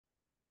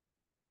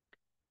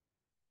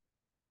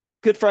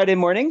Good Friday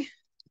morning.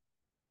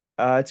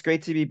 It's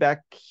great to be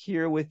back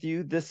here with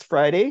you this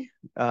Friday.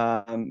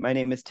 My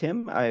name is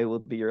Tim. I will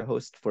be your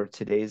host for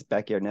today's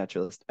Backyard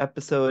Naturalist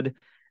episode.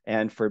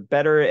 And for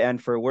better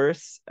and for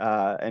worse,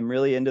 I'm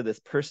really into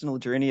this personal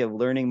journey of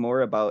learning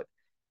more about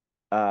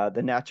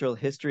the natural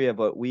history of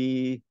what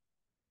we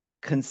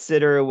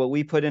consider, what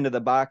we put into the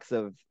box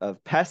of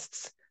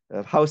pests,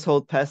 of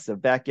household pests,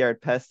 of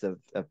backyard pests,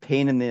 of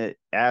pain in the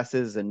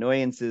asses,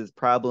 annoyances,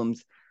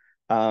 problems.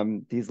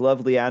 These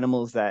lovely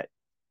animals that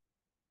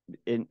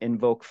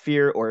invoke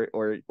fear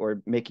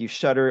or make you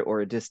shudder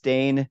or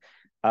disdain,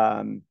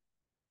 um,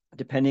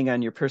 depending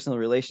on your personal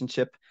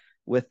relationship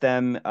with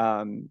them.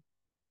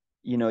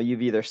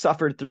 You've either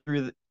suffered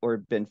through or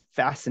been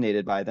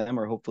fascinated by them,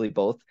 or hopefully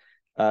both.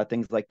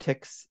 Things like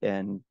ticks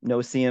and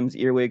no-see-ums,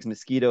 earwigs,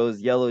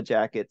 mosquitoes, yellow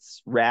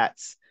jackets,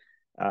 rats,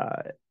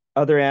 uh,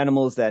 other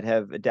animals that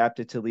have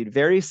adapted to lead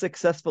very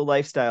successful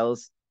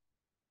lifestyles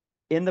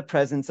in the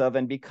presence of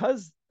and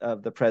because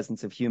of the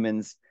presence of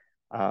humans,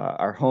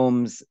 our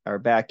homes, our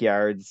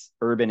backyards,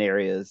 urban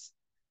areas.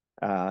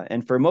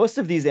 And for most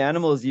of these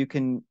animals, you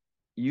can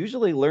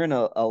usually learn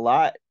a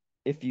lot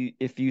if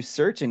you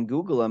search and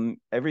Google them.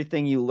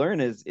 Everything you learn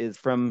is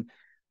from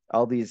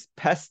all these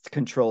pest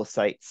control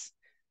sites.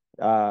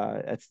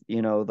 It's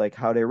like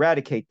how to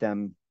eradicate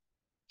them,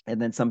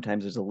 and then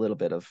sometimes there's a little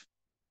bit of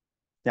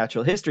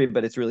natural history,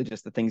 but it's really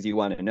just the things you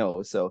want to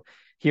know. So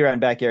here on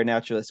Backyard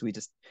Naturalist,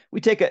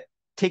 we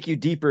take you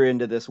deeper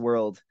into this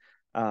world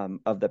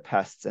of the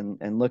pests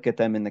and look at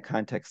them in the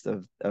context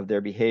of their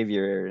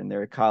behavior and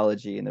their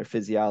ecology and their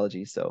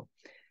physiology. So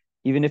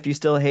even if you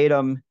still hate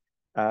them,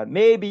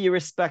 maybe you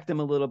respect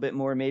them a little bit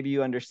more, maybe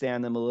you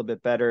understand them a little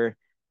bit better.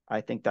 I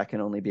think that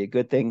can only be a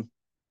good thing,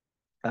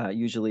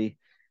 usually.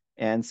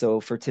 And so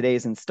for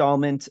today's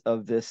installment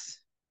of this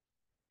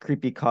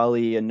creepy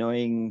collie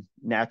annoying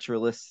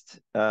naturalist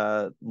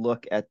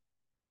look at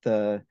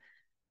the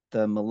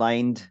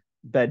maligned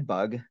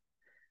bedbug.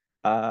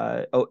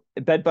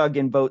 Bedbug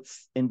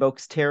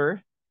invokes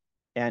terror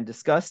and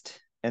disgust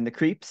and the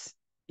creeps,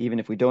 even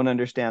if we don't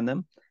understand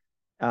them.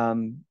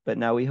 But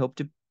now we hope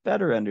to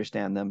better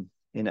understand them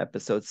in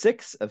episode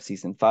 6 of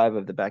season 5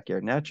 of the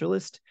Backyard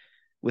Naturalist,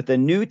 with a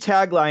new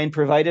tagline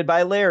provided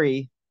by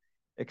Larry: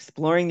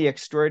 exploring the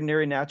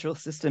extraordinary natural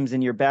systems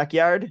in your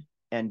backyard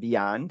and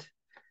beyond.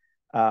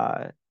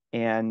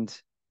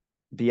 And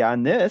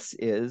beyond this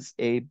is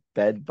a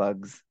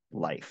bedbug's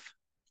life.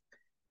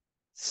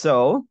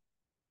 So,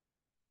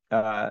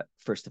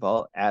 first of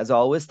all, as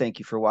always, thank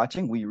you for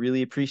watching. We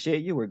really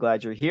appreciate you. We're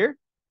glad you're here.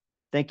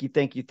 Thank you,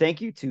 thank you, thank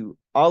you to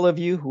all of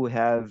you who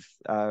have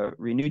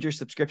renewed your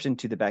subscription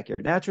to the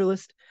Backyard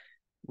Naturalist.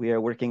 We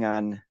are working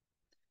on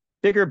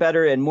bigger,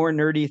 better, and more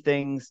nerdy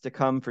things to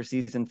come for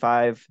season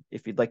 5.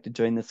 If you'd like to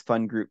join this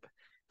fun group,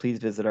 please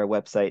visit our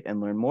website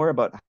and learn more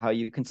about how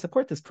you can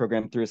support this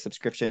program through a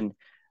subscription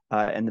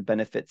and the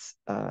benefits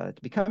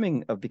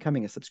becoming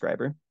a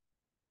subscriber.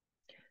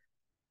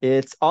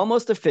 It's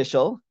almost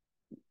official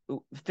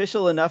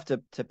enough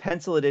to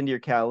pencil it into your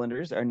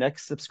calendars. Our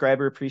next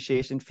subscriber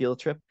appreciation field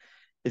trip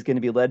is going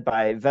to be led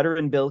by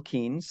veteran Bill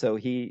Keene. So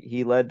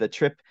he led the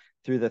trip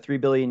through the 3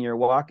 billion year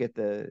walk at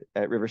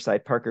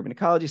Riverside Park Urban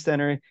Ecology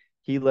Center.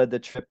 He led the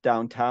trip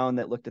downtown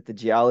that looked at the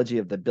geology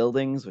of the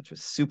buildings, which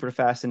was super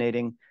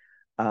fascinating.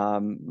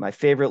 My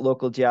favorite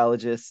local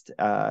geologist,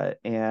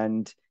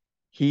 and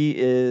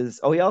he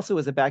also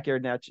was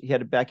he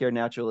had a backyard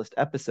naturalist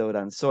episode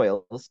on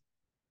soils.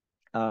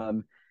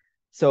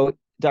 So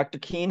Dr.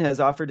 Keene has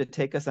offered to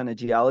take us on a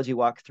geology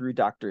walk through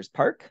Doctor's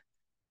Park,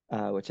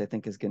 which I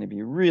think is going to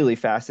be really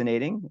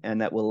fascinating,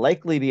 and that will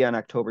likely be on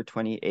October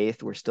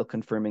 28th. We're still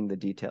confirming the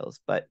details,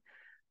 but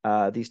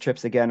these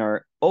trips, again,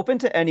 are open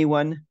to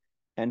anyone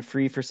and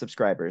free for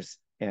subscribers,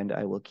 and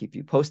I will keep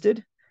you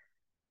posted.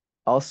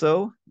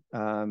 Also,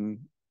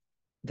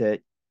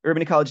 the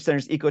Urban Ecology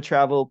Center's Eco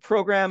Travel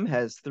program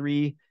has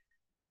 3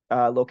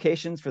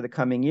 locations for the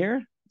coming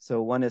year.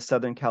 So one is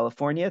Southern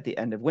California at the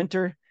end of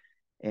winter.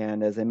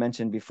 And as I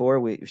mentioned before,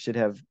 we should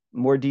have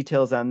more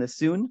details on this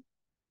soon.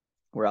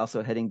 We're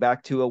also heading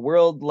back to a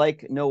world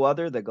like no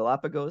other, the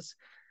Galapagos.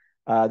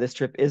 This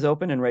trip is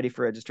open and ready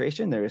for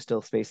registration. There is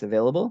still space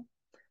available.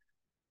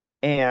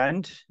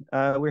 And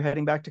we're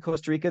heading back to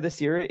Costa Rica this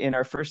year in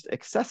our first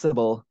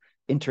accessible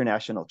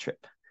international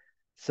trip.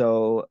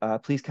 So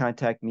please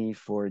contact me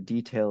for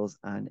details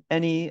on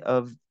any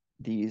of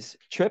these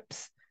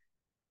trips.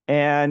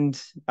 And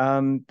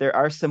there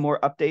are some more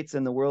updates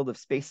in the world of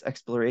space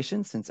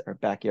exploration, since our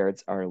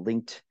backyards are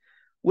linked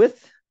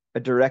with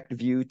a direct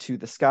view to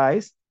the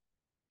skies.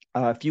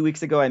 A few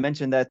weeks ago, I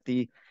mentioned that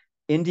the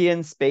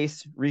Indian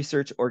Space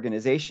Research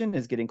Organization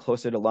is getting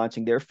closer to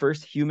launching their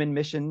first human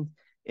mission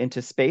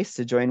into space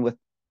to join with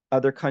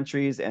other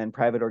countries and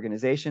private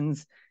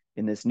organizations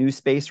in this new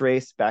space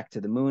race back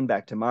to the moon,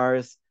 back to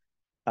Mars.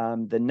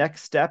 The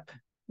next step,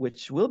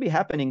 which will be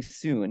happening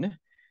soon,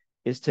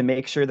 is to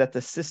make sure that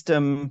the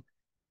system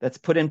that's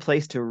put in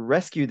place to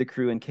rescue the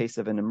crew in case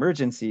of an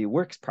emergency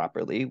works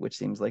properly, which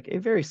seems like a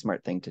very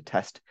smart thing to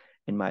test,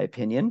 in my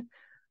opinion.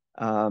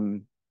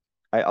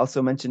 I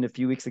also mentioned a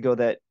few weeks ago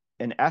that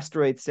an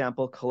asteroid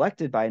sample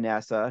collected by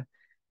NASA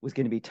was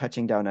going to be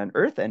touching down on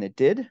Earth, and it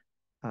did.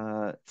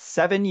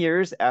 7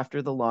 years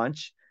after the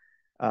launch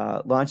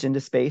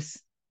into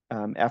space,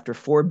 after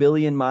 4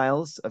 billion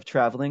miles of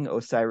traveling,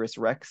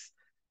 OSIRIS-REx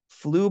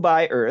flew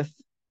by Earth.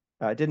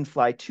 Didn't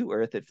fly to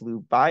Earth, it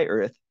flew by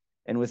Earth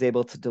and was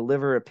able to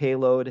deliver a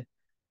payload,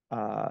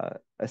 a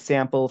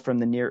sample from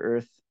the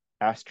near-Earth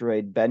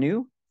asteroid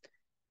Bennu.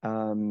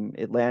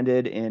 It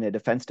landed in a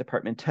Defense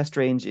Department test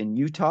range in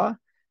Utah.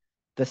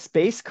 The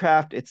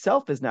spacecraft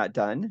itself is not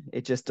done.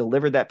 It just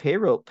delivered that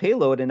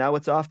payload, and now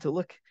it's off to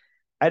look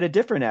at a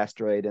different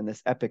asteroid in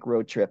this epic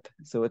road trip.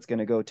 So it's going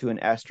to go to an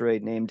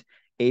asteroid named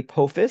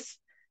Apophis.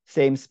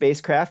 Same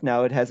spacecraft.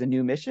 Now it has a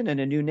new mission and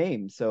a new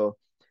name. So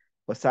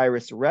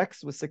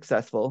OSIRIS-REx was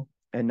successful,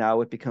 and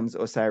now it becomes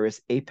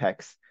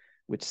OSIRIS-APEX,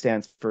 which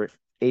stands for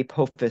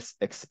Apophis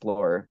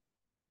Explorer.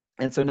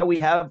 And so now we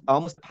have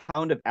almost a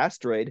pound of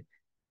asteroid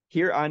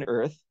here on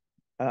Earth,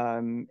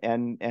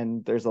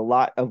 and there's a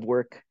lot of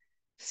work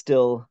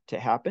still to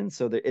happen.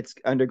 So that it's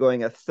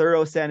undergoing a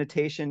thorough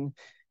sanitation.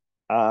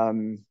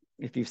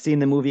 If you've seen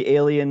the movie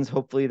Aliens,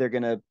 hopefully they're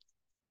going to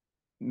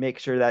make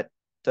sure that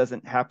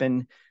doesn't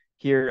happen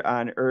here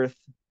on Earth.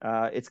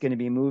 It's going to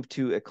be moved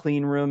to a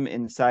clean room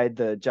inside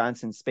the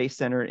Johnson Space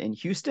Center in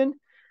Houston.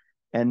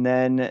 And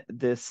then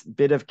this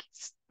bit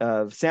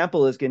of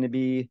sample is going to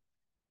be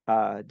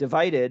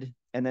divided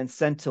and then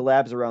sent to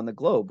labs around the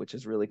globe, which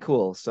is really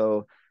cool.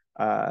 So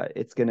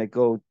it's going to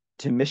go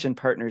to mission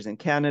partners in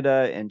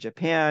Canada and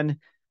Japan,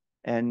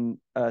 and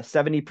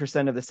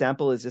 70% of the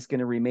sample is just going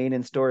to remain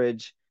in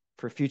storage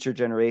for future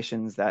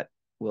generations that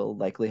will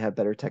likely have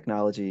better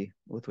technology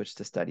with which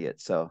to study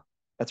it. So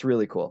that's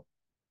really cool.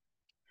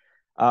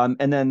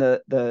 And then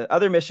the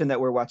other mission that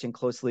we're watching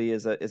closely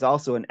is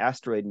also an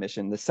asteroid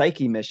mission, the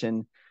Psyche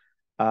mission.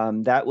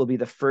 That will be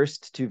the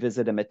first to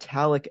visit a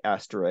metallic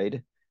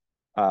asteroid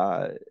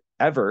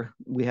ever.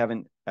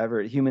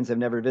 Humans have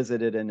never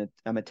visited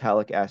a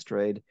metallic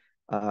asteroid,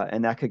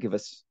 and that could give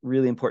us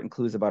really important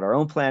clues about our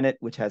own planet,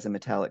 which has a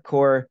metallic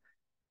core.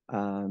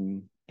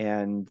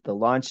 And the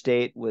launch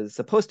date was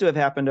supposed to have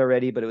happened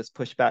already, but it was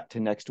pushed back to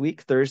next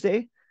week,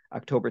 Thursday,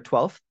 October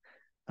 12th.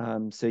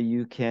 So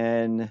you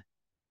can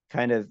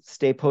kind of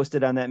stay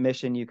posted on that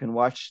mission. You can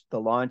watch the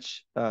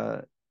launch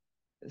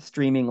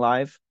streaming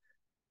live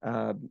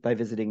by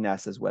visiting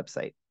NASA's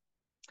website.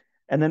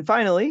 And then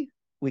finally,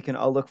 we can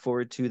all look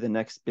forward to the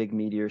next big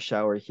meteor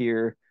shower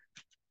here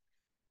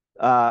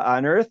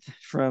on Earth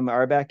from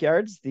our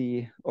backyards,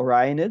 the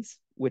Orionids,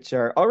 which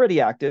are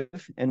already active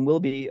and will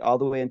be all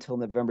the way until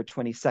November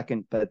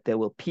 22nd, but they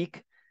will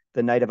peak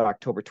the night of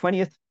October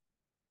 20th,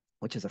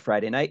 which is a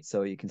Friday night,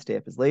 so you can stay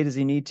up as late as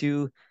you need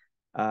to,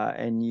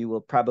 and you will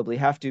probably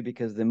have to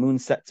because the moon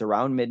sets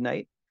around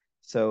midnight.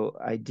 So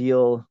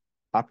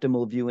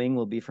optimal viewing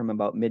will be from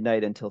about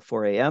midnight until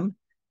 4 a.m.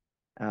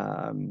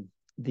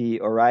 The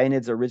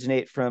Orionids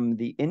originate from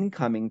the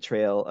incoming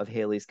trail of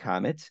Halley's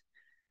Comet.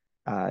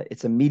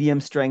 It's a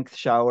medium strength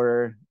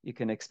shower. You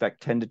can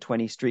expect 10 to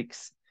 20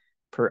 streaks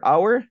per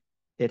hour.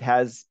 It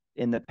has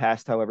in the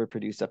past, however,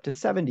 produced up to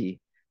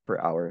 70 per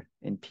hour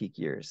in peak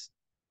years.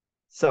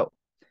 So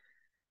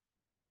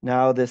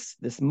now this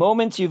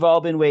moment you've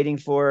all been waiting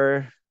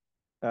for,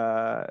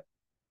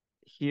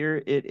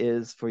 here it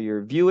is for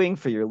your viewing,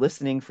 for your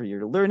listening, for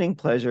your learning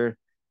pleasure,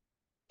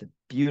 the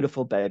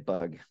beautiful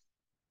bedbug.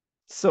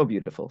 So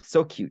beautiful,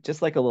 so cute,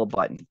 just like a little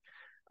button.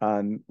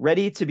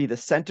 Ready to be the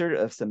center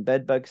of some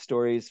bedbug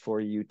stories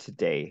for you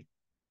today.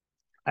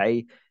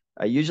 I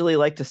usually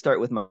like to start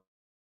with my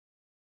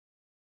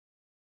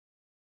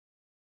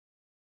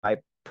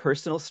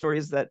personal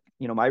stories that,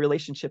 my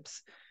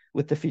relationships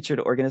with the featured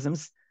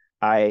organisms.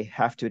 I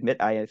have to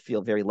admit, I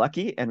feel very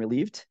lucky and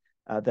relieved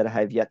that I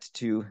have yet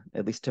to,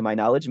 at least to my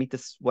knowledge, meet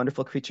this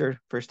wonderful creature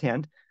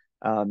firsthand.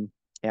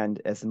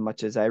 And as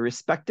much as I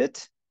respect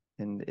it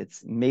and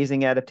its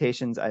amazing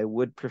adaptations, I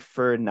would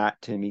prefer not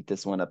to meet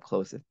this one up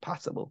close if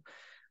possible.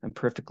 I'm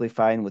perfectly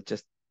fine with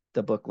just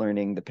the book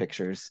learning, the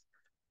pictures.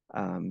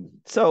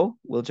 So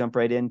we'll jump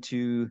right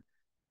into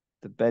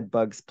the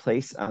bedbug's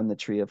place on the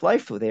tree of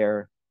life.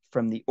 They're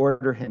from the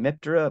order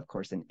Hemiptera, of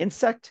course, an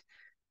insect.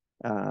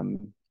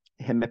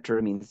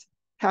 Hemiptera means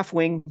half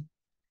wing,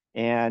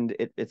 and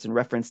it's in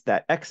reference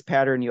that X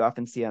pattern you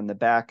often see on the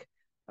back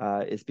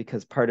is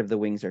because part of the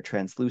wings are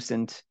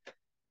translucent.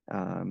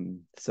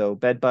 So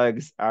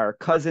bedbugs are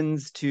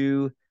cousins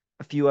to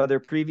a few other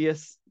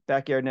previous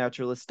backyard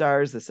naturalist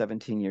stars, the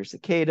 17-year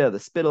cicada, the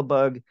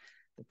spittlebug,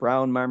 the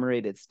brown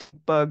marmorated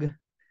stink bug.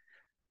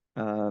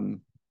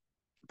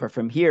 But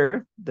from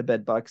here, the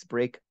bedbugs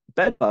break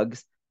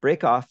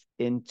off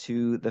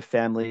into the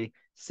family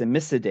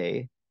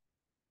Cimicidae.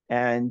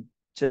 And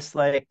just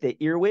like the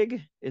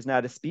earwig is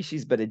not a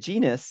species but a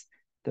genus,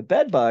 the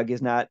bedbug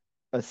is not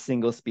a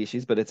single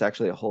species, but it's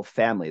actually a whole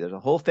family. There's a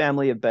whole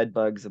family of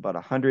bedbugs, about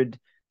 100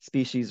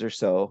 species or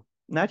so,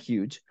 not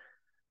huge.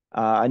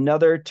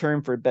 Another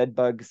term for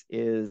bedbugs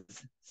is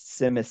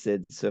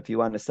cimicids. So if you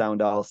want to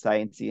sound all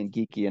sciencey and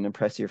geeky and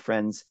impress your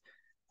friends,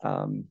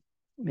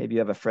 maybe you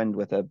have a friend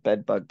with a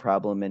bed bug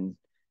problem, and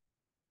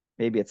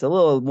maybe it's a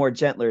little more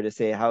gentler to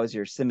say how's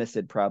your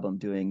simicid problem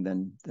doing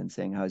than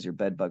saying how's your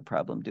bed bug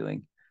problem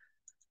doing.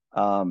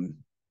 Um,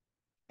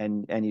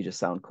 and you just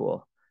sound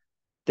cool.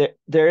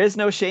 There is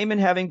no shame in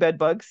having bed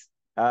bugs.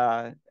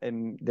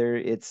 And there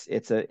it's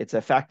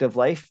a fact of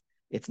life.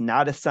 It's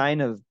not a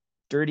sign of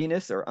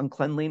dirtiness or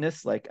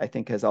uncleanliness, like I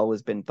think has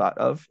always been thought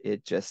of.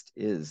 It just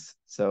is.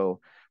 So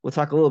we'll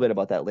talk a little bit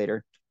about that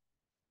later.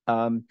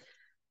 Um,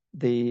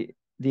 the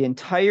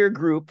entire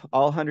group,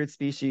 all 100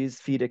 species,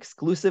 feed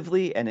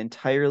exclusively and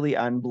entirely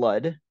on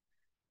blood.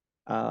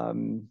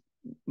 Um,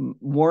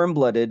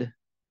 Warm-blooded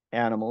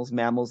animals,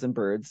 mammals, and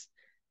birds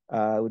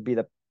would be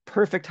the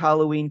perfect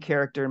Halloween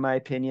character, in my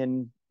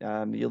opinion.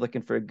 You're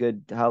looking for a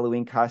good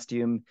Halloween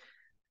costume,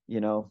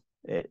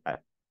 I'm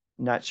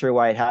not sure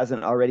why it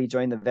hasn't already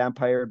joined the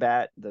vampire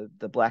bat,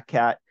 the black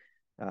cat,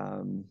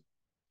 um,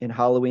 in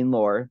Halloween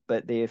lore,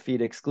 but they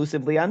feed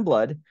exclusively on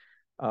blood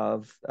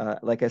of,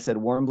 like I said,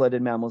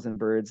 warm-blooded mammals and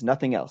birds,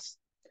 nothing else.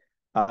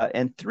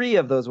 And 3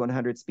 of those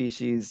 100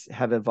 species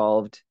have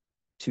evolved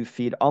to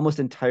feed almost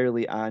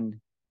entirely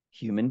on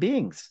human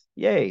beings.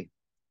 Yay.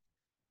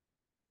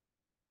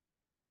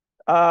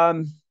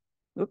 Um,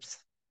 oops,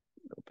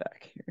 go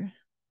back here.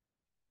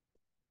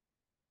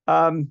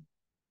 Um,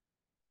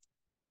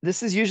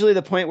 this is usually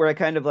the point where I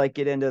kind of like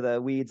get into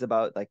the weeds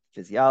about like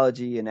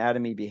physiology,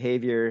 anatomy,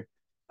 behavior.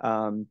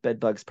 Bed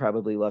bugs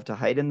probably love to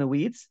hide in the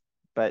weeds,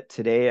 but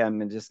today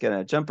I'm just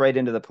gonna jump right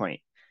into the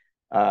point,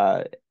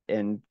 uh,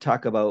 and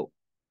talk about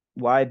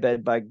why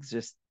bed bugs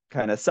just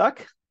kind of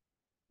suck,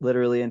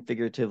 literally and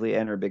figuratively,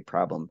 and are a big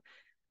problem.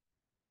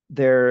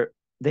 They're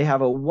they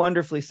have a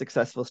wonderfully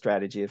successful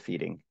strategy of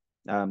feeding.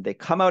 They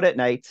come out at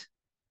night.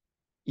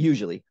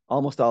 Usually,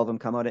 almost all of them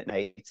come out at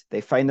night. They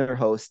find their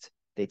host,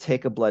 they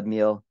take a blood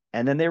meal,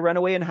 and then they run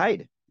away and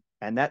hide.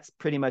 And that's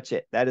pretty much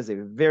it. That is a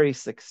very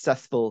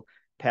successful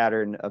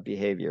pattern of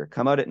behavior.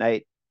 Come out at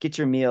night, get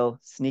your meal,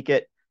 sneak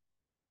it,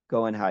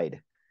 go and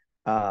hide.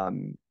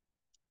 Um,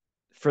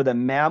 for the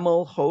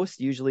mammal host,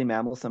 usually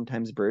mammals,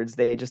 sometimes birds,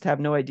 they just have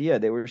no idea.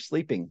 They were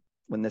sleeping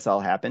when this all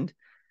happened.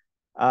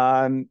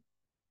 Um,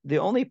 the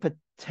only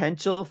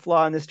potential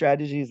flaw in the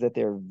strategy is that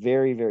they're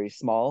very, very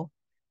small.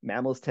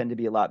 Mammals tend to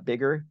be a lot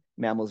bigger.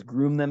 Mammals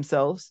groom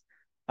themselves.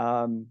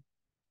 Um,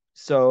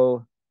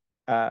 so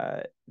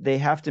they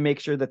have to make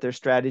sure that their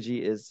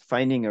strategy is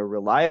finding a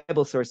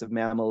reliable source of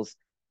mammals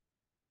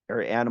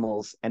or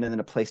animals and then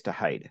a place to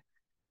hide.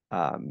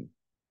 Um,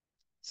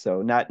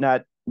 so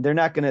they're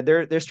not gonna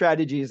their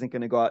strategy isn't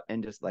gonna go out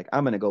and just like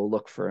I'm gonna go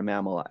look for a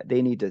mammal.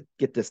 They need to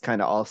get this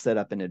kind of all set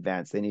up in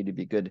advance. They need to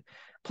be good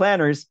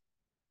planners.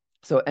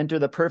 So enter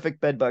the perfect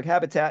bedbug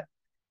habitat,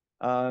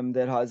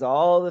 that has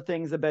all the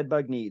things a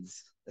bedbug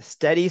needs. A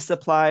steady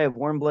supply of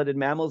warm-blooded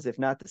mammals, if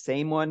not the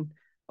same one,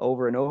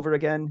 over and over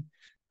again.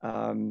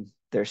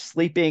 They're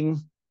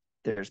sleeping.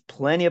 There's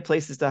plenty of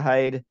places to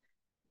hide,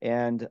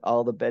 and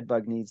all the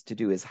bedbug needs to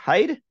do is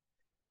hide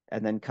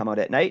and then come out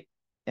at night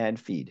and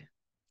feed.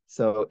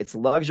 So it's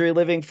luxury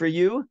living for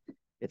you.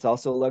 It's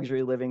also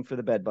luxury living for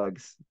the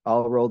bedbugs,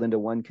 all rolled into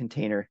one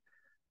container.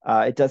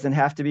 It doesn't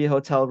have to be a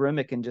hotel room.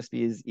 It can just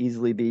be as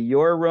easily be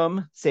your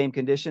room, same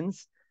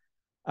conditions.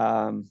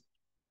 Um,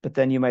 but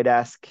then you might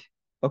ask,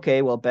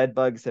 okay, well, bed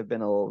bugs have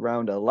been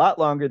around a lot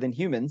longer than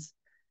humans.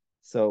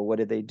 So what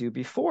did they do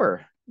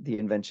before the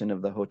invention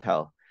of the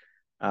hotel?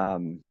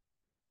 And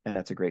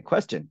that's a great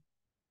question.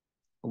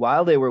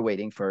 While they were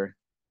waiting for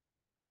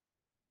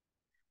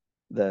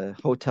the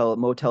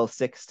Motel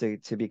 6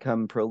 to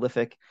become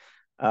prolific,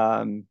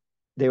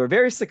 they were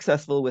very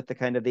successful with the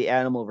kind of the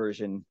animal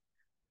version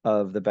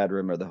of the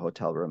bedroom or the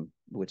hotel room,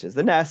 which is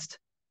the nest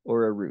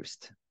or a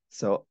roost.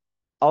 So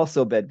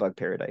also bedbug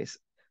paradise.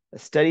 A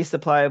steady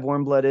supply of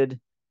warm-blooded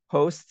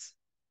hosts,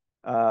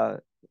 uh,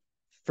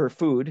 for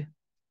food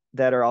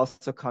that are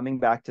also coming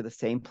back to the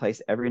same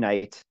place every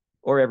night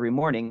or every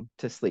morning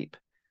to sleep.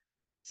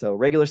 So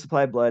regular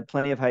supply of blood,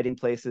 plenty of hiding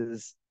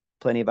places,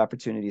 plenty of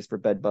opportunities for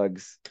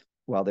bedbugs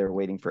while they're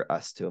waiting for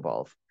us to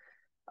evolve.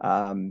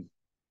 Um,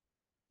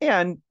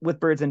 and with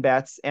birds and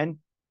bats and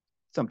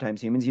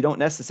sometimes humans, you don't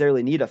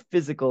necessarily need a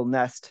physical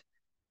nest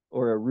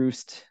or a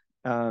roost,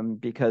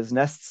 because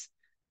nests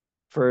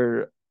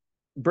for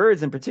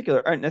birds in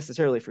particular aren't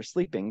necessarily for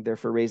sleeping, they're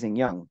for raising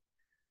young.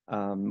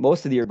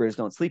 Most of the birds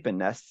don't sleep in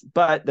nests,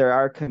 but there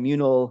are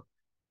communal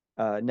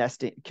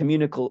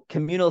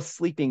communal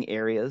sleeping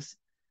areas,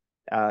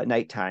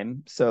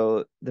 nighttime.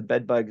 So the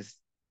bed bugs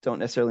don't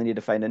necessarily need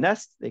to find a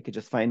nest. They could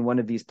just find one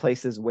of these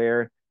places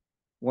where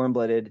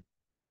warm-blooded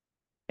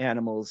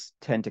animals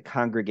tend to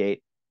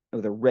congregate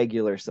with a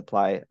regular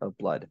supply of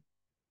blood.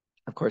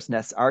 Of course,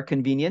 nests are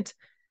convenient.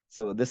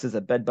 So this is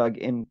a bedbug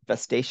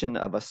infestation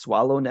of a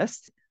swallow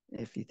nest,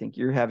 if you think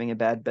you're having a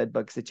bad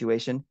bedbug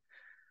situation.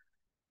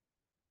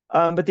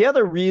 But the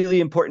other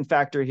really important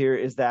factor here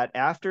is that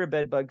after a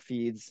bedbug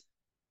feeds,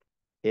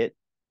 it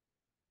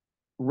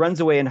runs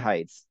away and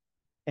hides,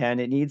 and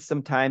it needs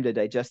some time to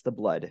digest the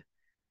blood.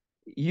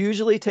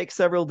 Usually takes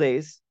several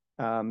days,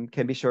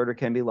 can be shorter,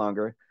 can be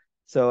longer.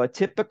 So a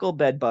typical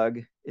bed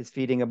bug is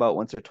feeding about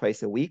once or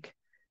twice a week.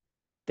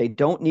 They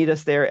don't need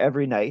us there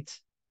every night.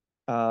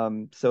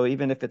 So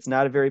even if it's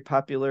not a very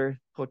popular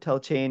hotel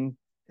chain,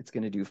 it's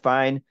going to do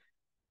fine.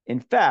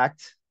 In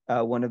fact,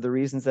 one of the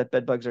reasons that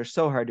bed bugs are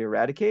so hard to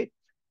eradicate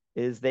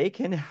is they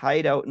can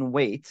hide out and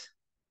wait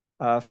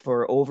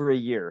for over a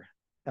year,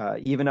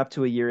 even up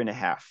to a year and a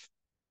half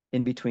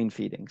in between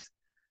feedings.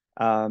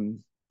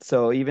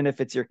 So even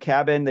if it's your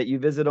cabin that you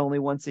visit only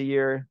once a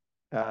year,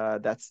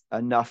 that's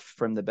enough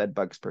from the bed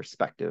bug's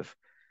perspective.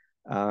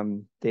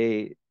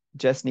 They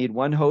just need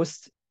one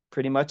host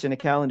pretty much in a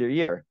calendar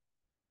year.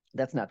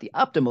 That's not the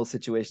optimal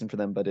situation for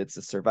them, but it's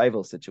a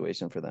survival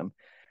situation for them.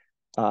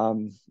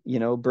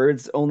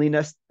 Birds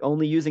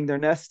only using their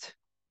nest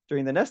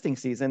during the nesting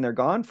season. They're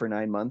gone for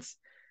 9 months.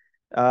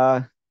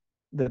 The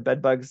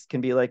bed bugs can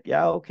be like,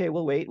 yeah, okay,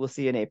 we'll wait. We'll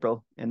see in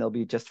April, and they'll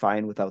be just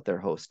fine without their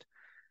host.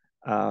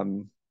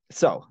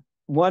 So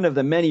one of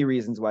the many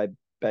reasons why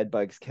bed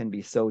bugs can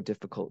be so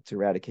difficult to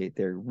eradicate,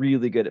 they're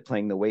really good at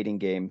playing the waiting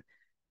game,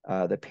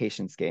 the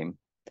patience game,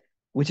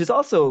 which is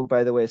also,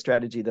 by the way, a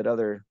strategy that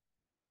other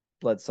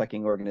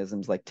blood-sucking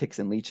organisms like ticks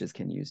and leeches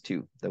can use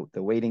too.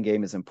 The waiting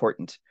game is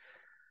important.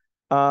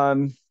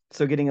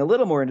 So getting a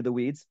little more into the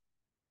weeds,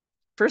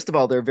 first of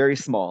all, they're very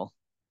small.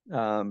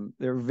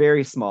 They're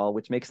very small,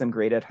 which makes them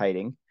great at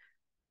hiding.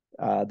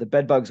 The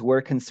bed bugs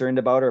we're concerned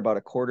about are about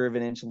a quarter of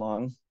an inch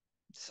long.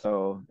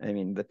 So, I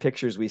mean, the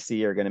pictures we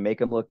see are going to make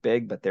them look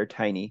big, but they're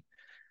tiny.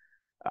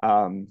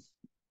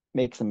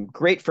 Makes them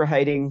great for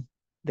hiding.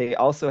 They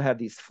also have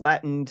these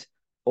flattened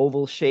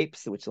oval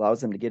shapes, which allows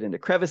them to get into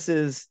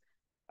crevices.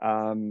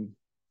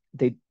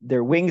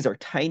 Their wings are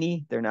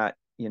tiny. They're not,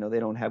 they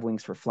don't have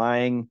wings for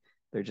flying.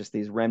 They're just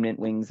these remnant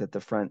wings at the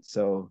front.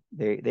 So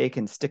they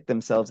can stick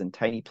themselves in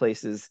tiny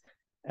places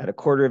at a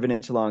quarter of an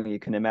inch long. You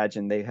can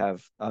imagine they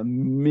have a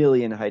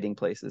million hiding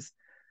places.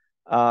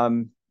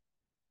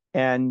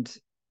 And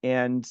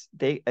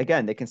they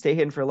can stay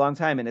hidden for a long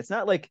time. And it's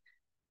not like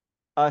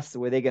us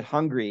where they get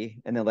hungry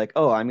and they're like,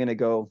 oh, I'm gonna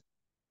go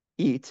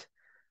eat.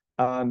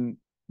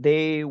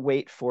 They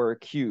wait for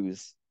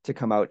cues to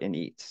come out and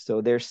eat.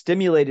 So they're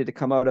stimulated to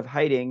come out of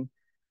hiding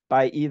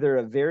by either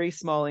a very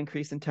small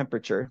increase in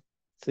temperature.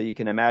 So you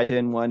can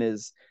imagine one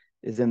is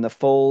in the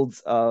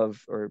folds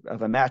of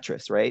a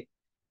mattress, right?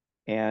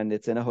 And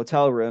it's in a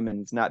hotel room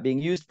and it's not being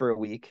used for a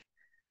week.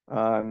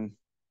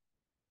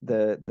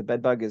 The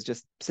bed bug is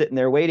just sitting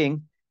there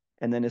waiting,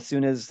 and then as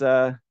soon as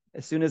a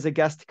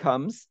guest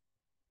comes,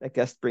 that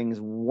guest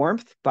brings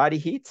warmth, body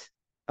heat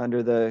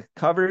under the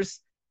covers,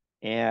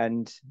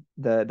 and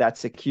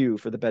that's a cue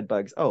for the bed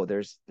bugs. Oh,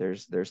 there's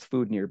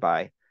food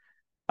nearby.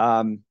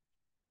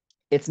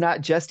 It's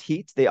not just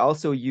heat. They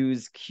also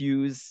use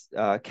cues,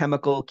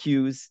 chemical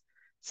cues.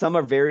 Some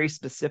are very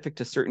specific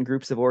to certain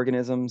groups of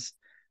organisms.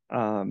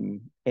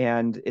 And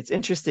it's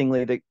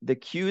interestingly, the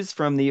cues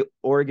from the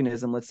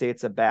organism, let's say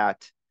it's a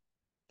bat,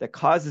 that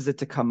causes it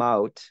to come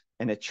out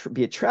and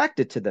be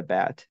attracted to the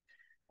bat.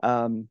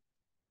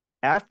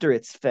 After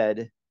it's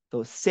fed,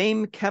 those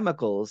same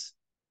chemicals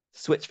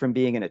switch from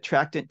being an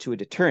attractant to a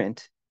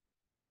deterrent,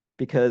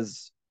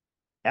 because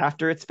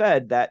after it's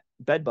fed, that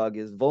bed bug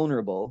is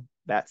vulnerable.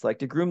 Bats like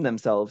to groom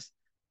themselves.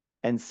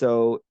 And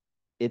so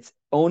its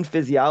own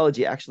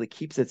physiology actually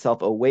keeps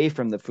itself away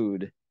from the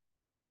food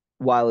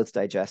while it's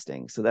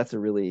digesting. So that's a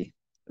really,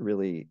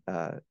 really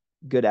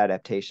good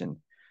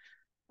adaptation.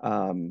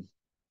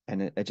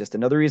 And just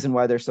another reason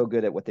why they're so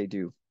good at what they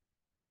do.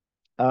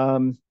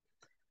 A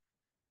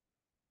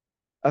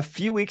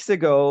few weeks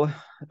ago,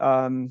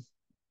 I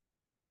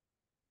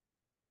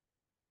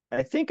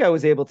think I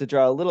was able to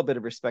draw a little bit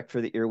of respect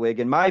for the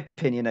earwig. In my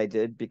opinion, I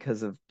did,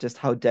 because of just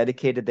how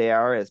dedicated they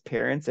are as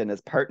parents and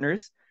as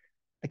partners.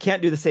 I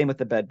can't do the same with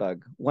the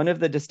bedbug. One of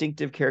the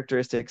distinctive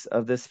characteristics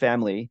of this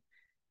family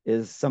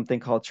is something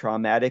called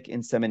traumatic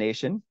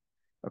insemination.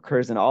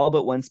 Occurs in all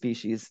but one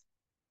species.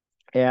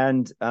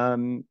 And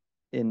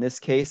in this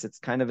case, it's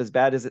kind of as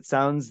bad as it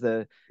sounds.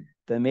 The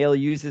male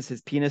uses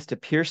his penis to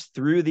pierce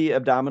through the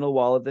abdominal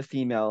wall of the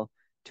female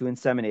to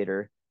inseminate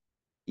her,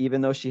 even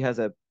though she has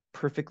a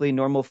perfectly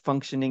normal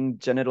functioning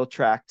genital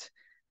tract.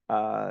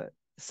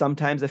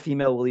 Sometimes a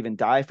female will even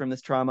die from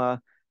this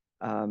trauma,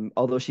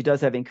 although she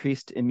does have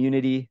increased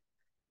immunity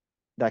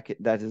that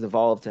has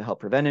evolved to help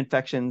prevent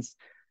infections.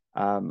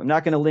 I'm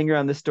not going to linger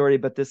on this story,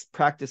 but this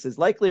practice is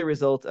likely a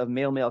result of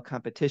male-male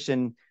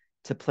competition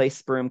to place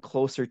sperm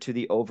closer to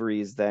the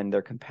ovaries than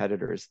their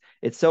competitors.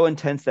 It's so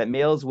intense that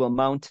males will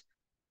mount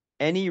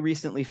any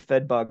recently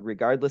fed bug,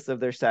 regardless of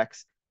their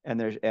sex and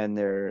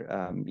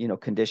their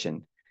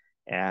condition.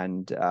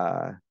 And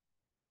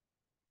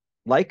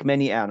like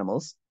many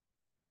animals,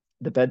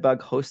 the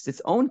bedbug hosts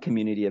its own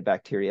community of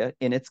bacteria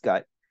in its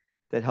gut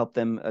that help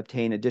them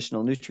obtain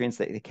additional nutrients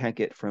that they can't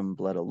get from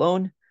blood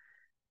alone.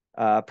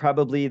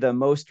 Probably the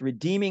most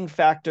redeeming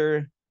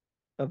factor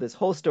of this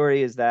whole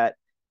story is that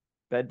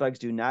bedbugs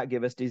do not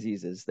give us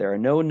diseases. There are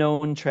no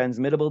known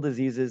transmittable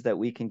diseases that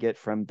we can get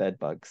from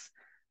bedbugs.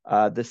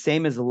 The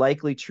same is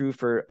likely true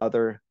for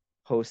other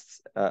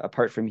hosts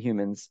apart from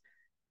humans.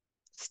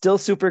 Still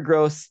super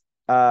gross,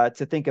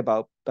 to think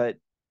about, but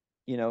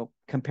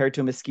compared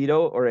to a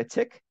mosquito or a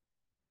tick,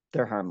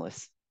 they're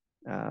harmless.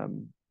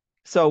 Um,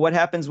 so what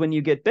happens when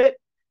you get bit,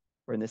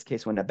 or in this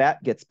case, when a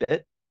bat gets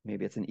bit?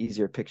 Maybe it's an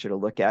easier picture to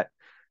look at.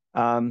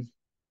 Um,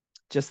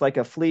 just like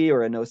a flea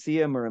or a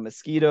no-see-um or a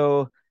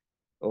mosquito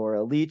or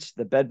a leech,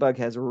 the bedbug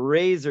has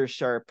razor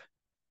sharp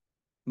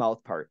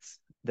mouth parts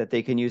that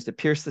they can use to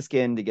pierce the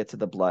skin to get to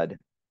the blood.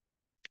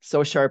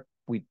 So sharp,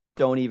 we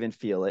don't even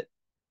feel it,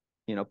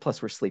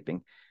 plus we're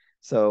sleeping.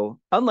 So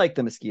unlike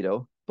the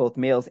mosquito, both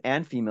males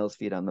and females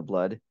feed on the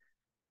blood.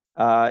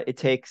 It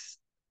takes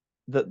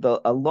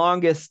the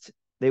longest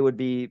they would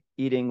be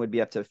eating would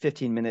be up to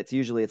 15 minutes.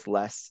 Usually it's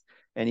less,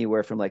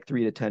 anywhere from like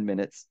 3 to 10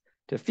 minutes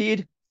to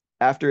feed.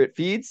 After it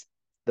feeds,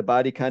 the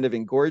body kind of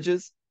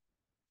engorges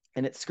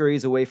and it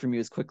scurries away from you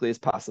as quickly as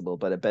possible.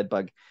 But a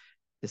bedbug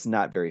is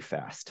not very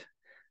fast.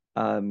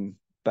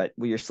 But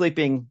when you're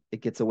sleeping,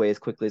 it gets away as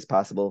quickly as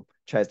possible,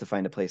 tries to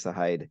find a place to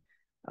hide,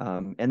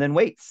 and then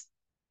waits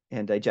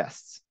and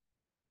digests.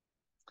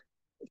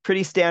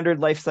 Pretty standard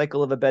life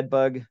cycle of a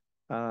bedbug,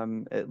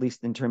 at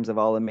least in terms of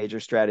all the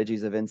major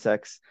strategies of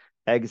insects.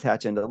 Eggs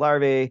hatch into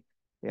larvae,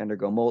 they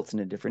undergo molts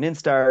into different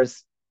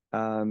instars.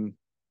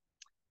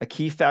 A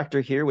key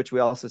factor here, which we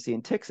also see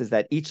in ticks, is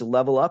that each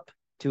level up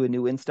to a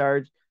new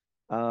instar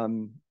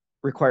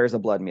requires a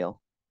blood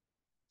meal.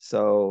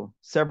 So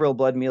several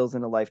blood meals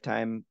in a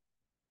lifetime.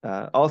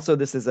 Also,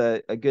 this is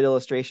a good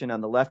illustration.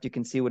 On the left, you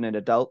can see what an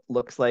adult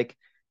looks like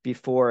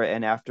before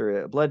and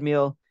after a blood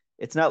meal.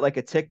 It's not like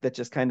a tick that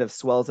just kind of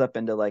swells up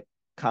into like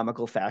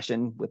comical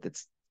fashion with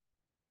its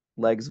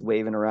legs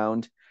waving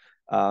around.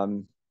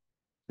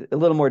 A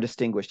little more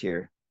distinguished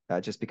here.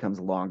 It just becomes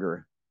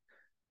longer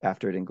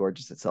after it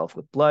engorges itself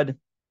with blood.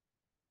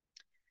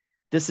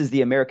 This is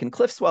the American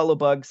cliff swallow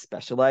bug,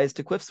 specialized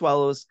to cliff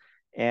swallows,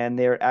 and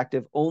they're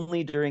active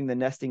only during the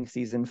nesting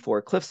season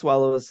for cliff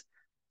swallows.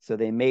 So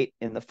they mate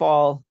in the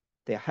fall,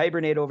 they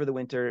hibernate over the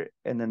winter,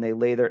 and then they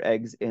lay their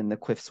eggs in the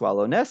cliff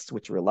swallow nests,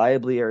 which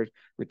reliably are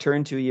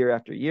returned to year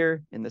after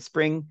year in the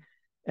spring.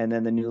 And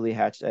then the newly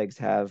hatched eggs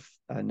have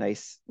a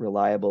nice,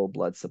 reliable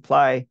blood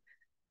supply.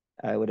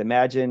 I would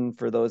imagine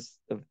for those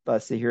of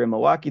us here in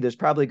Milwaukee, there's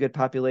probably a good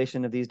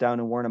population of these down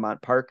in Warnemont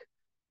Park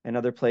and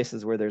other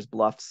places where there's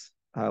bluffs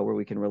where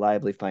we can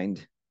reliably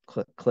find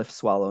cliff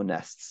swallow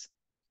nests.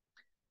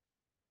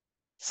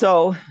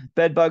 So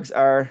bedbugs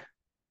are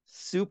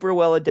super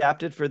well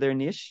adapted for their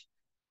niche.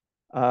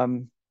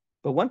 But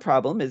one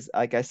problem is,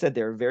 like I said,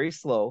 they're very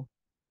slow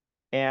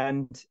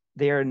and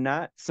they're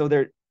not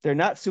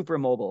super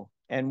mobile.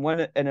 And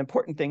an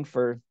important thing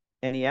for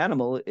any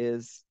animal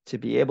is to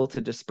be able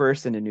to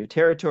disperse into new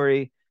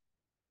territory.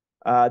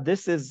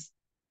 This is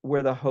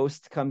where the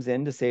host comes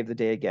in to save the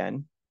day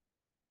again.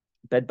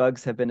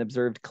 Bedbugs have been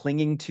observed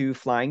clinging to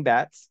flying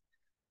bats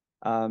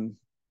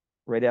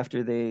right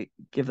after they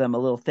give them a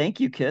little thank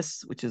you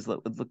kiss, which is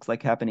what looks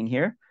like happening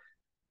here.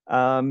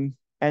 And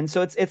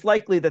so it's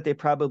likely that they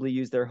probably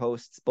use their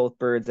hosts, both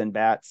birds and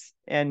bats,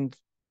 and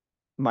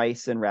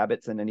mice and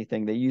rabbits and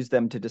anything. They use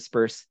them to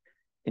disperse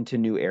into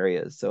new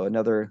areas. So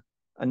another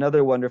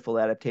wonderful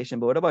adaptation.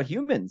 But what about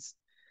humans?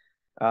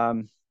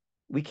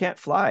 We can't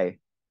fly.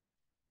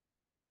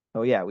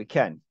 Oh yeah, we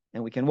can.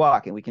 And we can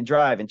walk and we can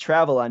drive and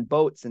travel on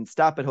boats and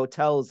stop at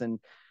hotels.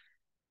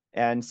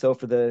 And so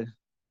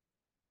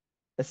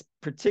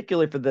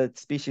particularly for the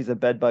species of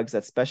bedbugs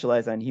that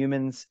specialize on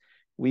humans,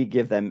 we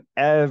give them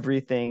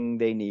everything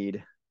they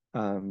need,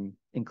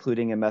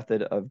 including a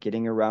method of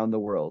getting around the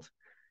world.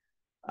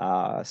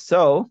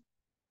 So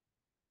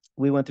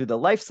we went through the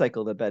life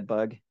cycle of the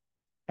bedbug,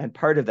 and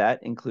part of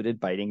that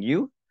included biting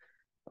you,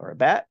 or a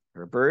bat,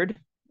 or a bird,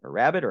 or a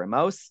rabbit, or a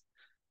mouse.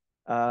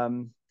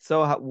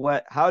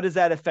 So how does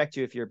that affect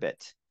you if you're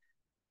bit?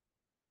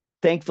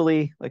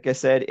 Thankfully, like I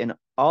said, in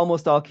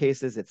almost all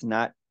cases, it's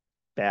not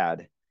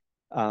bad.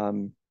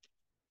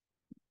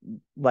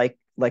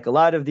 Like a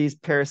lot of these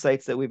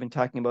parasites that we've been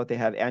talking about, they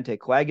have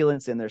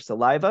anticoagulants in their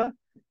saliva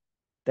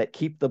that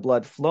keep the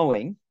blood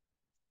flowing,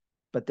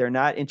 but they're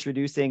not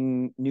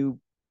introducing new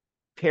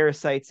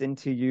parasites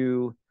into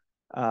you.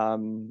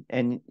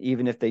 And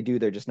even if they do,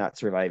 they're just not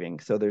surviving.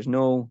 So there's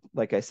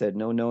like I said,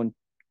 no known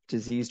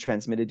disease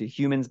transmitted to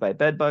humans by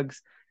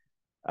bedbugs.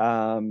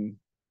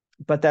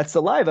 But that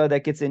saliva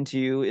that gets into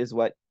you is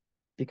what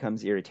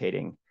becomes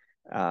irritating.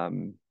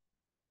 And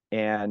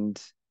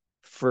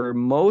for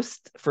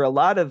a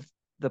lot of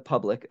the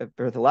public,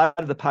 or a lot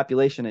of the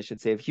population, I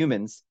should say, of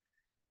humans,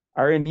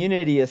 our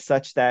immunity is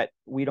such that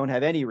we don't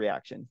have any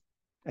reaction.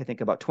 I think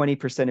about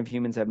 20% of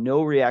humans have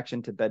no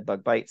reaction to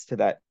bedbug bites, to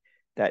that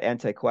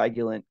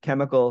anticoagulant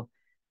chemical.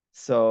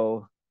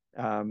 So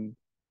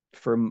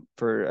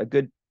for a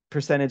good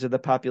percentage of the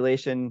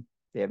population,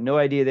 they have no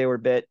idea they were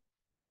bit.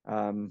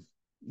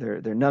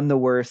 They're none the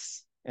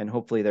worse, and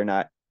hopefully they're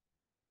not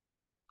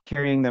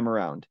carrying them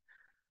around.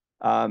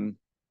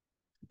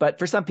 But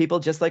for some people,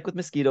 just like with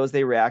mosquitoes,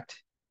 they react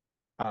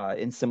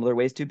in similar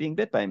ways to being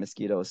bit by a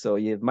mosquito. So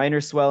you have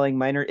minor swelling,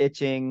 minor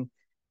itching,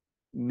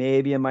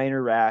 maybe a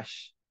minor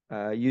rash,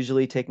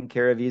 usually taken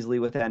care of easily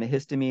with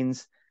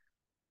antihistamines.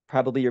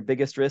 probably your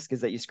biggest risk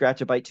is that you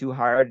scratch a bite too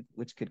hard,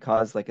 which could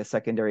cause like a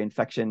secondary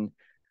infection.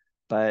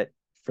 But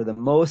for the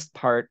most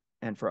part,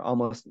 and for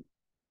almost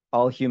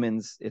all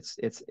humans,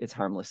 it's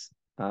harmless.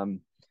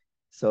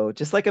 So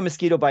just like a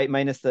mosquito bite,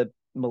 minus the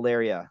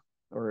malaria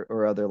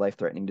or other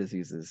life-threatening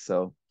diseases.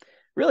 So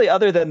really,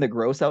 other than the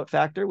gross out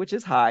factor, which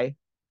is high,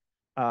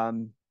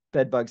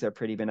 bed bugs are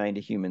pretty benign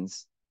to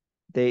humans.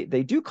 They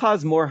do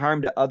cause more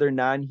harm to other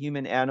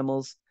non-human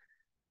animals,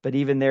 but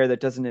even there,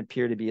 that doesn't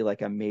appear to be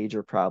like a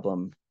major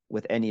problem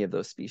with any of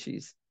those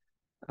species,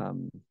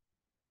 um,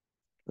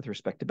 with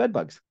respect to bed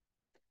bugs.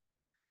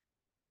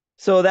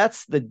 So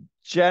that's the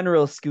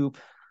general scoop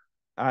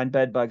on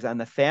bed bugs, on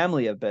the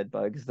family of bed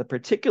bugs. The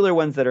particular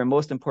ones that are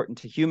most important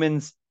to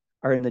humans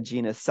are in the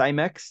genus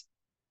Cymex.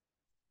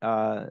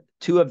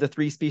 Two of the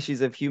three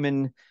species of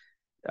human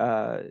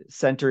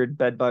centered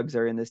bed bugs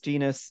are in this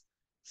genus.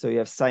 So you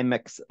have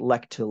Cymex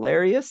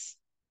lectularius,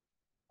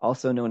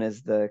 also known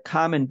as the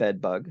common bed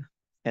bug,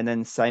 and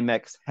then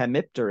Cymex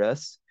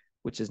hemipterus,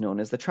 which is known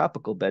as the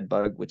tropical bed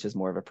bug, which is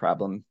more of a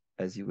problem,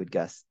 as you would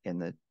guess, in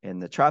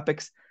the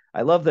tropics.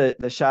 I love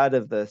the shot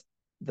of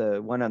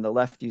the one on the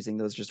left using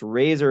those just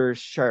razor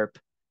sharp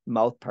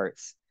mouth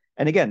parts.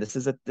 And again, this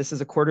is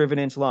a quarter of an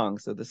inch long,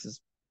 so this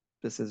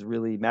is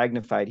really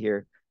magnified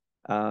here,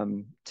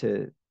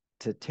 to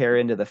tear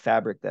into the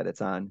fabric that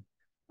it's on,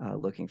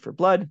 looking for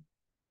blood.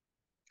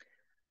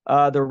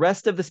 The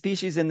rest of the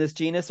species in this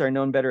genus are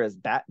known better as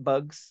bat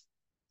bugs,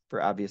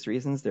 for obvious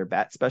reasons. They're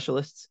bat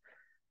specialists.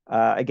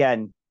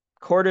 Again,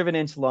 quarter of an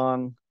inch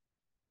long.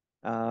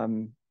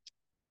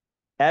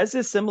 As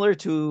is similar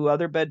to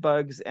other bed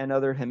bugs and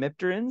other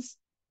hemipterans,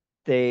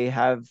 they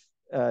have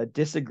a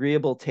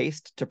disagreeable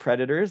taste to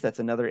predators. That's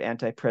another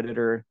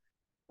anti-predator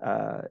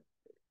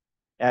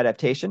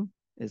adaptation,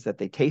 is that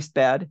they taste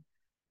bad.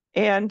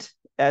 And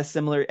as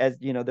similar as,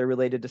 they're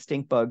related to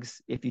stink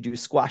bugs, if you do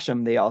squash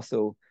them, they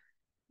also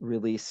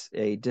release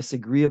a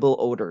disagreeable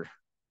odor.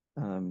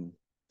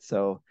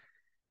 So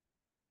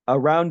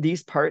around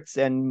these parts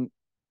and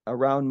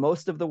around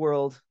most of the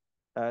world,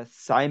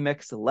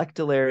 Cymex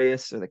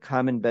lectularius, or the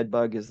common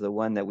bedbug, is the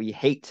one that we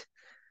hate.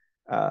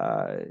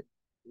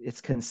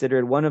 It's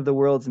considered one of the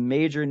world's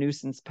major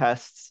nuisance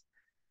pests.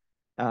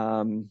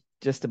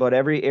 Just about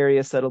every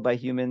area settled by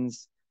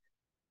humans.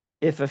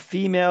 If a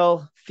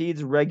female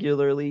feeds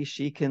regularly,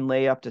 she can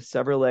lay up to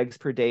several eggs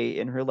per day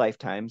in her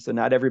lifetime. So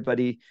not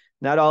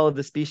all of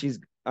the species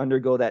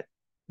undergo that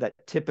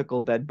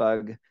typical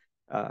bedbug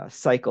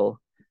cycle.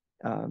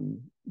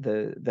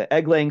 The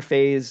egg laying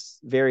phase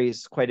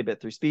varies quite a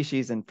bit through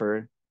species, and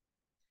for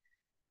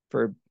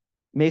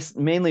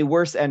mainly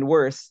worse and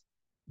worse,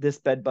 this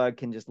bedbug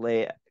can just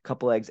lay a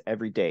couple eggs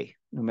every day,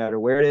 no matter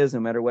where it is, no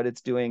matter what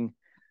it's doing.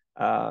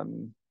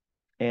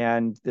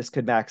 And this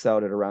could max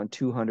out at around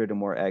 200 or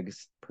more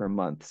eggs per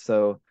month.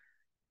 So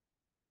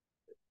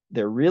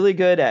they're really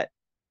good at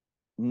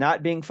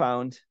not being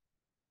found,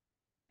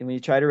 and when you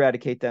try to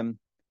eradicate them,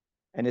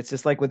 and it's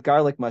just like with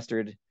garlic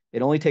mustard,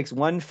 it only takes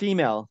one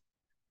female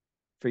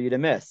for you to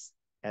miss,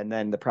 and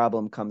then the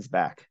problem comes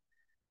back.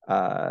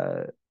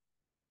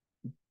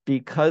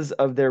 Because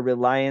of their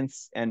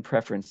reliance and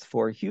preference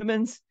for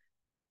humans,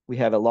 we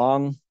have a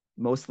long,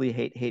 mostly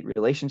hate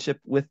relationship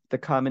with the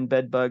common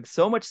bed bug,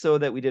 so much so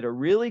that we did a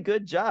really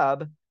good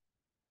job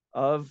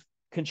of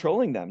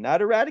controlling them,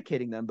 not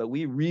eradicating them, but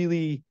we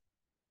really,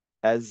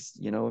 as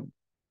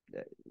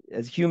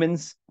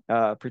humans,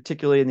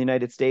 particularly in the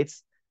United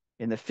States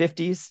in the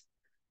 50s,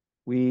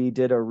 we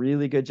did a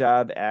really good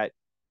job at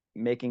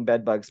making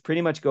bed bugs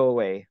pretty much go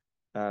away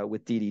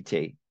with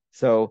DDT.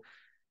 So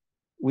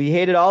we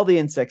hated all the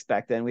insects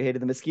back then. We hated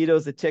the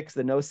mosquitoes, the ticks,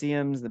 the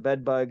no-see-ums, the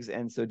bed bugs.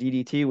 And so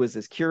DDT was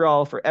this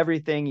cure-all for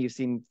everything. You've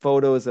seen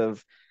photos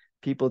of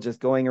people just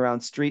going around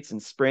streets and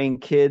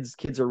spraying kids.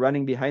 Kids are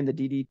running behind the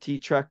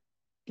DDT truck,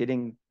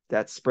 getting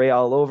that spray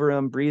all over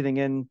them, breathing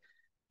in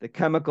the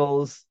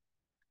chemicals.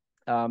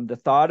 The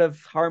thought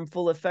of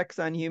harmful effects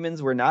on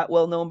humans were not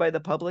well known by the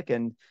public,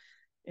 and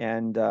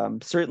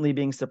certainly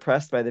being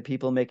suppressed by the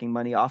people making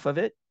money off of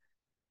it.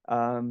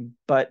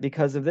 But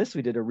because of this,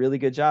 we did a really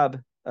good job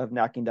of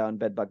knocking down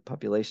bedbug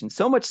populations.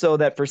 So much so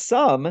that for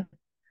some,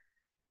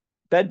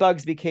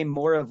 bedbugs became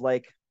more of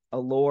like a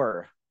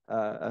lore,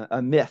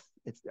 a myth.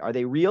 Are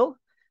they real?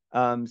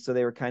 So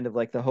they were kind of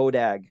like the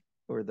hodag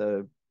or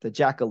the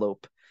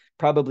jackalope,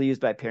 probably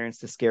used by parents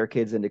to scare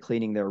kids into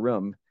cleaning their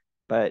room.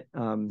 But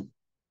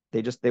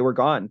they were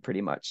gone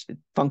pretty much,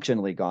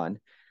 functionally gone.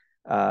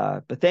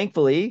 But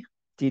thankfully,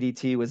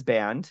 DDT was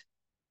banned.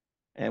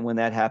 And when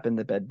that happened,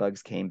 the bed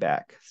bugs came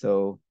back.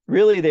 So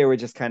really, they were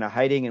just kind of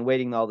hiding and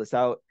waiting all this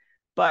out.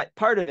 But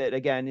part of it,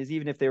 again, is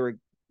even if they were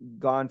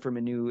gone from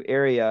a new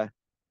area,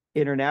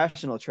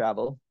 international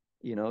travel,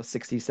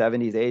 60s,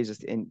 70s,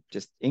 80s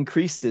just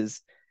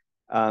increases.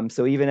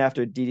 So even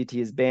after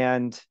DDT is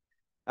banned,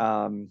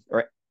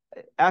 or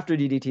after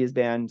DDT is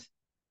banned,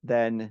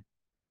 then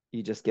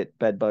you just get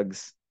bed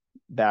bugs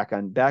back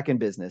in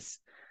business.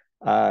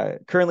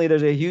 Currently,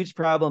 there's a huge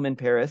problem in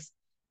Paris.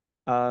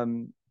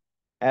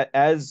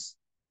 As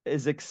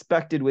is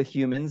expected with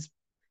humans,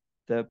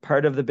 the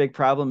part of the big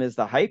problem is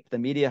the hype, the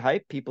media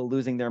hype, people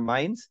losing their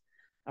minds.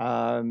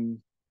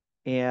 And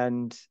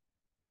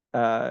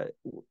uh,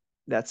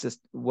 that's just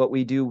what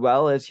we do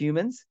well as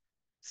humans.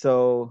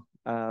 So,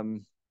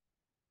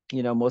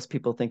 most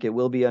people think it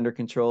will be under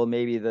control.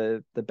 Maybe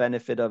the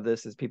benefit of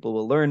this is people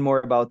will learn more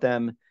about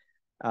them.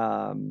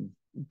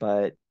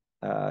 But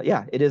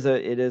yeah, it is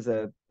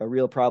a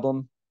real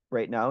problem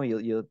right now.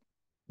 You'll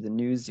the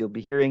news, you'll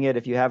be hearing it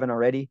if you haven't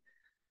already.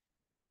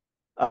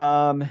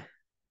 Um,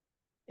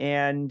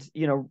 and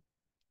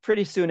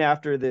pretty soon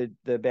after the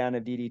ban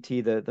of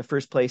DDT, the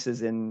first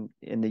places in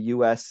the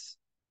US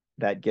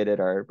that get it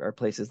are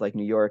places like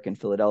New York and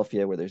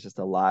Philadelphia, where there's just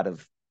a lot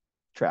of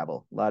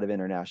travel, a lot of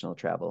international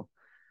travel.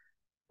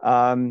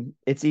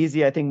 It's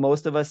easy. I think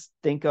most of us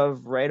think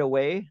of right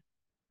away.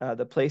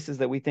 The places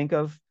that we think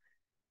of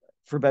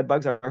for bed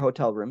bugs are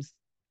hotel rooms.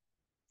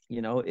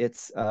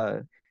 It's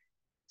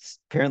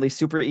apparently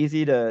super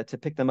easy to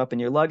pick them up in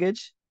your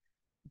luggage.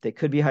 They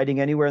could be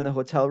hiding anywhere in the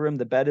hotel room.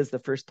 The bed is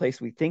the first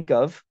place we think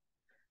of.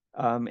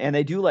 And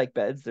they do like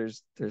beds.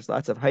 There's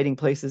lots of hiding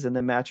places in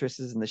the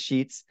mattresses and the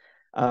sheets,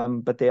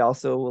 but they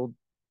also will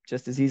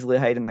just as easily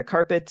hide in the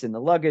carpet, in the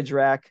luggage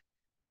rack,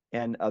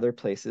 and other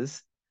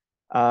places.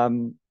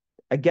 Um,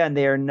 Again,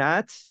 they are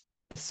not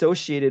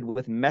associated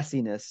with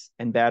messiness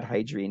and bad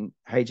hygiene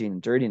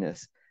and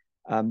dirtiness.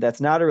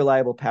 That's not a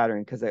reliable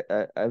pattern because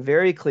a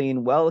very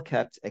clean, well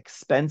kept,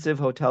 expensive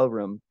hotel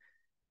room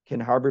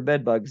can harbor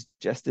bed bugs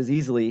just as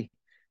easily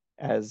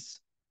as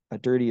a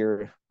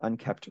dirtier,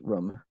 unkept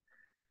room.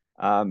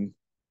 Um,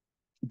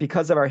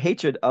 because of our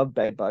hatred of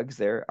bed bugs,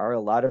 there are a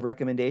lot of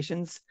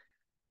recommendations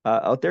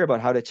out there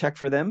about how to check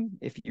for them.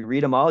 If you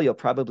read them all, you'll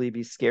probably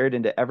be scared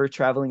into ever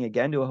traveling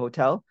again to a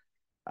hotel.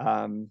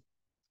 Um,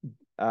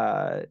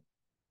 uh,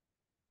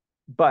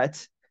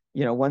 but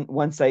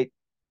one site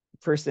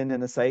person in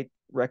the site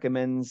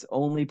recommends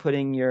only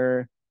putting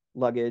your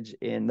luggage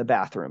in the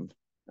bathroom.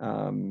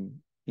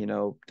 Don't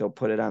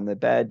put it on the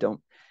bed.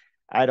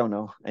 I don't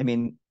know. I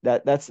mean,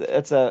 that's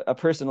a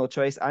personal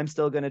choice. I'm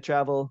still going to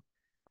travel.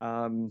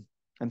 I'm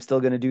still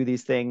going to do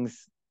these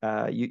things.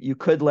 You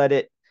could let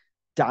it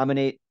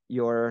dominate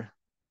your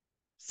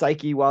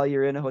psyche while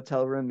you're in a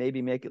hotel room,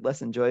 maybe make it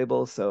less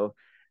enjoyable. So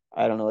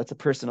I don't know. It's a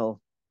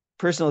personal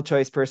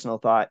choice, personal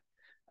thought.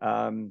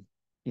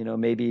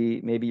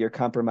 Maybe your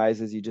compromise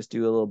is you just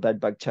do a little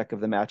bed bug check of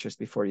the mattress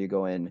before you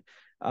go in.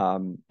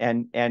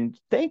 And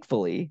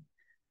thankfully,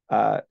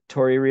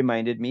 Tori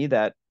reminded me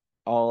that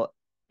all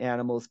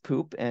animals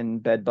poop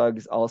and bed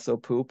bugs also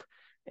poop,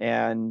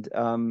 and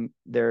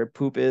their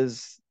poop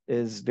is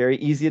very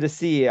easy to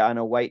see on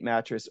a white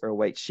mattress or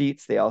white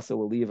sheets. They also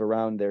will leave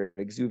around their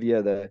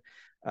exuvia,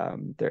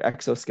 their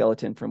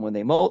exoskeleton from when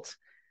they molt.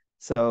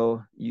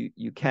 So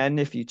you can,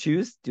 if you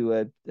choose, do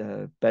a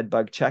bed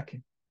bug check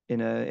in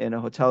a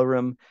hotel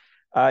room.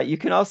 You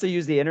can also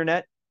use the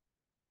internet.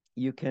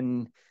 You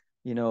can,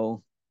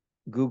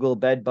 Google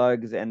bed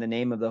bugs and the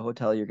name of the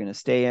hotel you're going to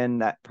stay in.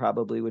 That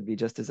probably would be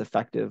just as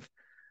effective.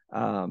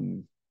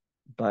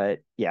 But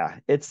yeah,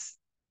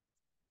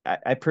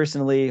 I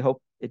personally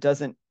hope it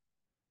doesn't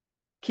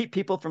keep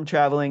people from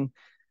traveling.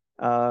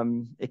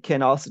 It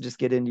can also just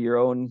get into your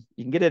own,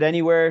 you can get it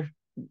anywhere,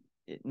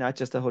 not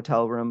just a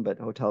hotel room, but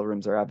hotel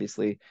rooms are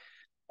obviously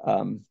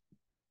an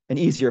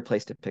easier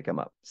place to pick them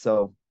up.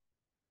 So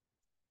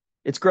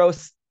it's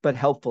gross, but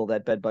helpful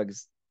that bed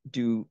bugs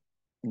do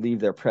leave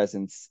their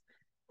presence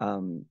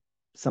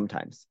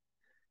sometimes.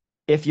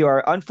 If you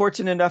are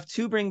unfortunate enough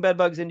to bring bed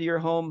bugs into your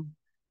home,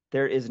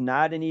 there is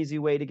not an easy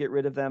way to get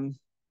rid of them.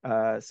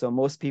 So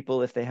most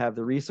people, if they have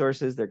the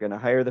resources, they're going to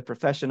hire the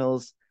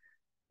professionals.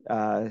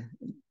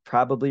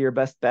 Probably your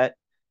best bet.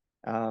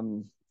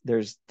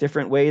 There's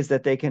different ways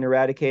that they can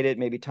eradicate it.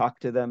 Maybe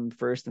talk to them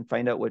first and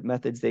find out what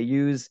methods they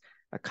use.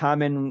 A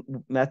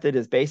common method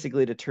is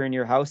basically to turn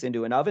your house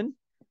into an oven.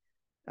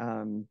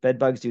 Bed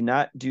bugs do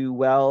not do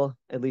well,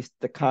 at least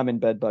the common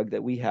bed bug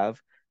that we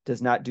have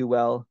does not do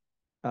well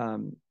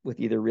with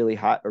either really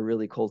hot or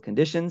really cold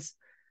conditions.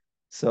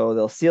 So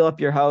they'll seal up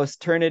your house,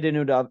 turn it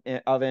into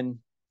an oven,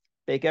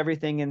 bake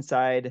everything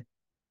inside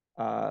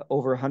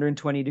over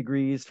 120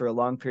 degrees for a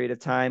long period of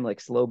time,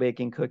 like slow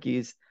baking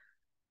cookies.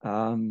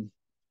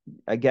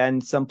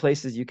 Again, some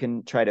places you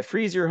can try to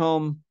freeze your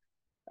home.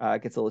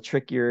 It gets a little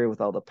trickier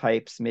with all the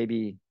pipes,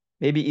 maybe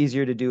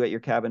easier to do at your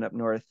cabin up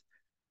north.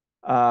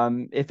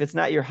 If it's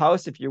not your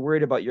house, if you're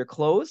worried about your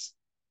clothes,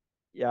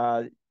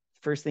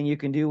 first thing you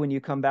can do when you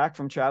come back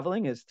from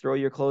traveling is throw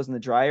your clothes in the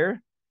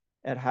dryer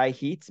at high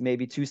heat,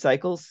 maybe 2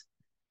 cycles.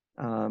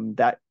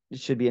 That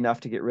should be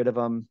enough to get rid of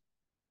them.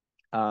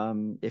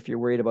 If you're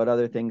worried about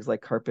other things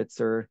like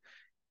carpets or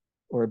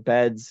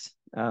beds,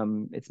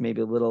 it's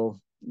maybe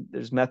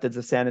there's methods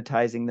of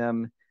sanitizing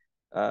them.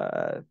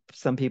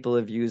 Some people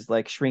have used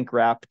like shrink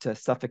wrap to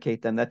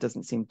suffocate them. That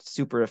doesn't seem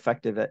super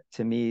effective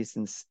to me,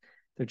 since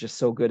they're just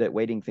so good at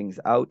waiting things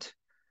out.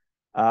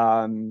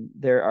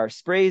 There are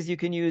sprays you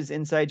can use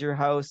inside your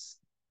house,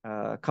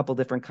 a couple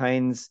different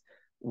kinds.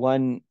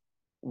 One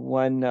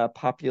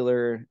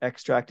popular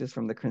extract is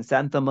from the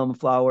chrysanthemum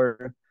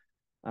flower.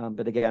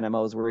 But again, I'm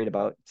always worried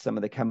about some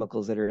of the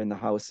chemicals that are in the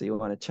house, so you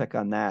want to check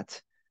on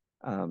that.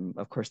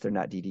 Of course, they're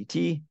not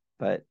DDT,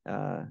 but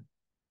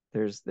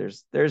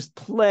there's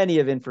plenty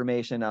of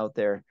information out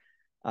there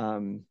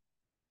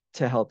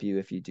to help you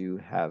if you do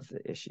have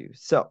the issue.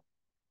 So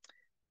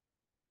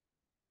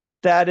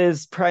that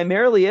is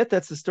primarily it.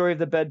 That's the story of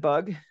the bed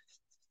bug.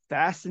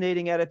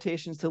 Fascinating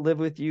adaptations to live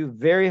with you.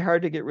 Very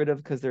hard to get rid of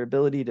because their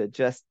ability to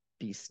just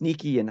be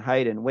sneaky and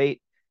hide and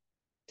wait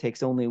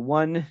takes only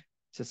one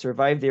to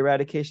survive the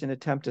eradication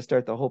attempt to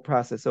start the whole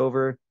process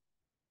over.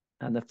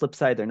 On the flip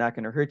side, they're not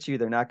going to hurt you.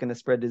 They're not going to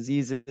spread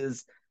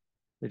diseases.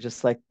 They're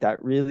just like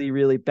that really,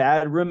 really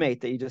bad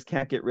roommate that you just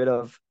can't get rid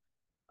of.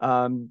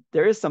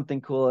 There is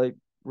something cool. I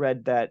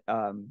read that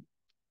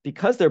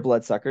because they're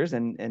bloodsuckers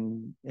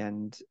and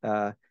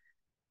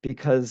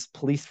because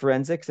police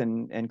forensics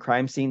and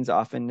crime scenes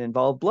often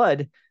involve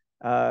blood,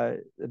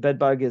 the bed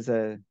bug is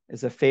a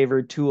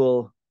favored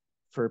tool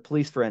for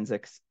police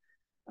forensics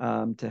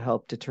to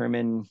help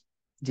determine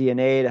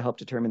DNA, to help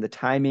determine the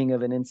timing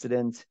of an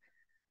incident,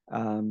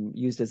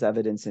 used as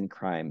evidence in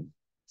crime.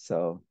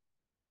 So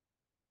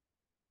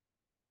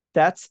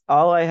that's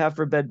all I have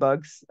for bed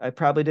bugs. I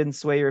probably didn't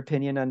sway your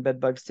opinion on bed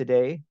bugs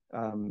today,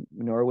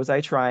 nor was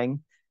I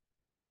trying,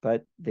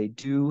 but they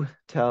do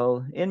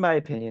tell, in my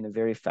opinion, a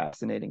very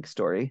fascinating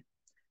story.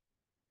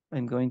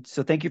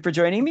 So thank you for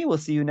joining me. We'll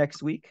see you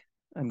next week.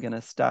 I'm going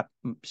to stop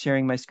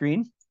sharing my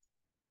screen.